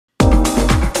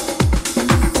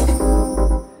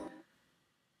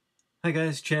Hi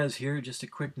guys, Chaz here. Just a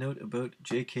quick note about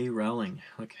J.K. Rowling.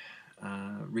 Look,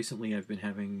 recently I've been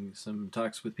having some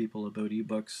talks with people about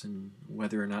ebooks and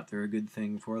whether or not they're a good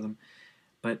thing for them.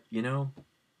 But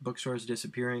bookstores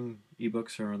disappearing,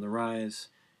 ebooks are on the rise,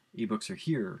 ebooks are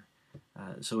here.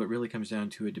 So it really comes down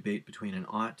to a debate between an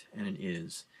ought and an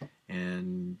is.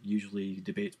 And usually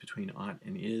debates between ought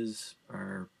and is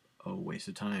are a waste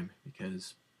of time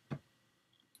because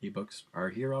ebooks are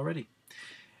here already.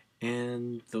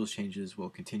 And those changes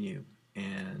will continue.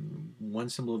 And one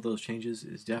symbol of those changes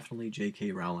is definitely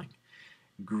J.K. Rowling.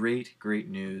 Great, great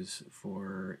news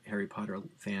for Harry Potter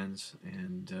fans.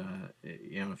 And,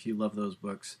 if you love those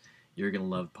books, you're going to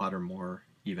love Pottermore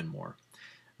even more.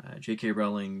 J.K.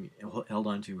 Rowling held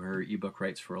on to her ebook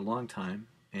rights for a long time,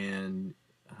 and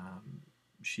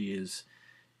she is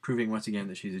proving once again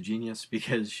that she's a genius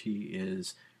because she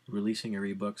is releasing her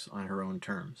ebooks on her own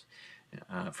terms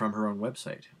from her own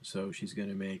website. So she's going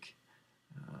to make,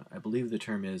 I believe the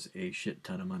term is a shit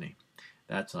ton of money.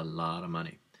 That's a lot of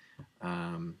money.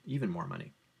 Even more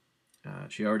money.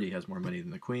 She already has more money than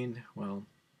the Queen. Well,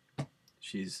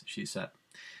 she's set.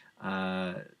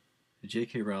 Uh,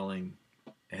 J.K. Rowling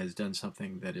has done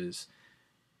something that is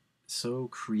so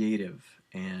creative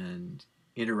and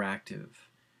interactive.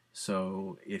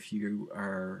 So if you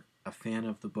are a fan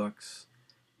of the books,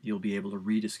 you'll be able to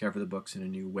rediscover the books in a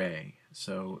new way.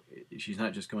 So she's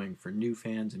not just going for new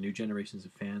fans and new generations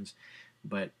of fans,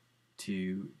 but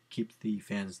to keep the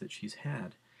fans that she's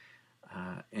had.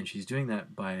 And she's doing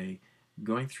that by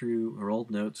going through her old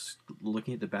notes,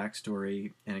 looking at the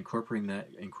backstory, and incorporating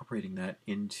that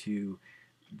into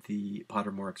the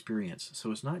Pottermore experience.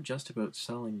 So it's not just about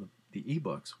selling the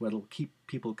ebooks. What'll keep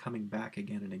people coming back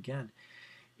again and again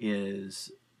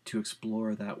is to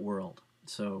explore that world.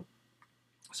 So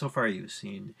far you've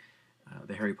seen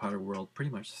the Harry Potter world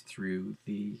pretty much through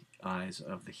the eyes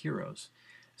of the heroes.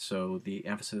 So the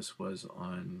emphasis was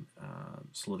on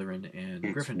Slytherin and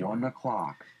It's Gryffindor. 1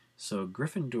 o'clock. So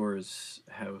Gryffindor's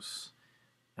house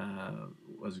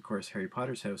was, of course, Harry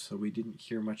Potter's house, so we didn't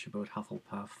hear much about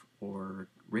Hufflepuff or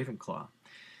Ravenclaw.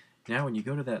 Now, when you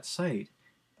go to that site,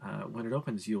 when it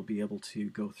opens, you'll be able to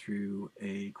go through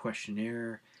a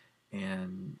questionnaire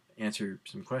and answer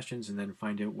some questions and then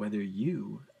find out whether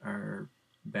you are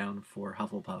bound for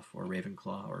Hufflepuff or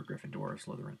Ravenclaw or Gryffindor or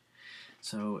Slytherin.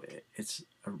 So it's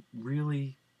a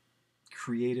really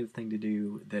creative thing to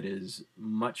do that is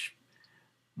much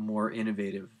more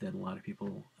innovative than a lot of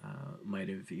people might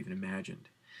have even imagined.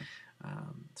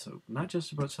 So not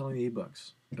just about selling the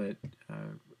ebooks, but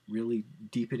really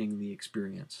deepening the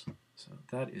experience. So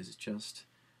that is just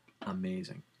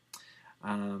amazing.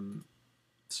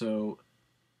 So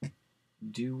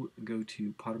do go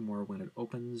to Pottermore when it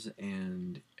opens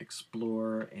and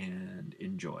explore and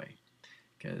enjoy,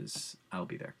 because I'll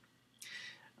be there.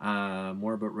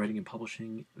 More about writing and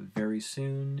publishing very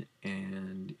soon,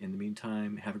 and in the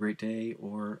meantime, have a great day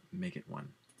or make it one.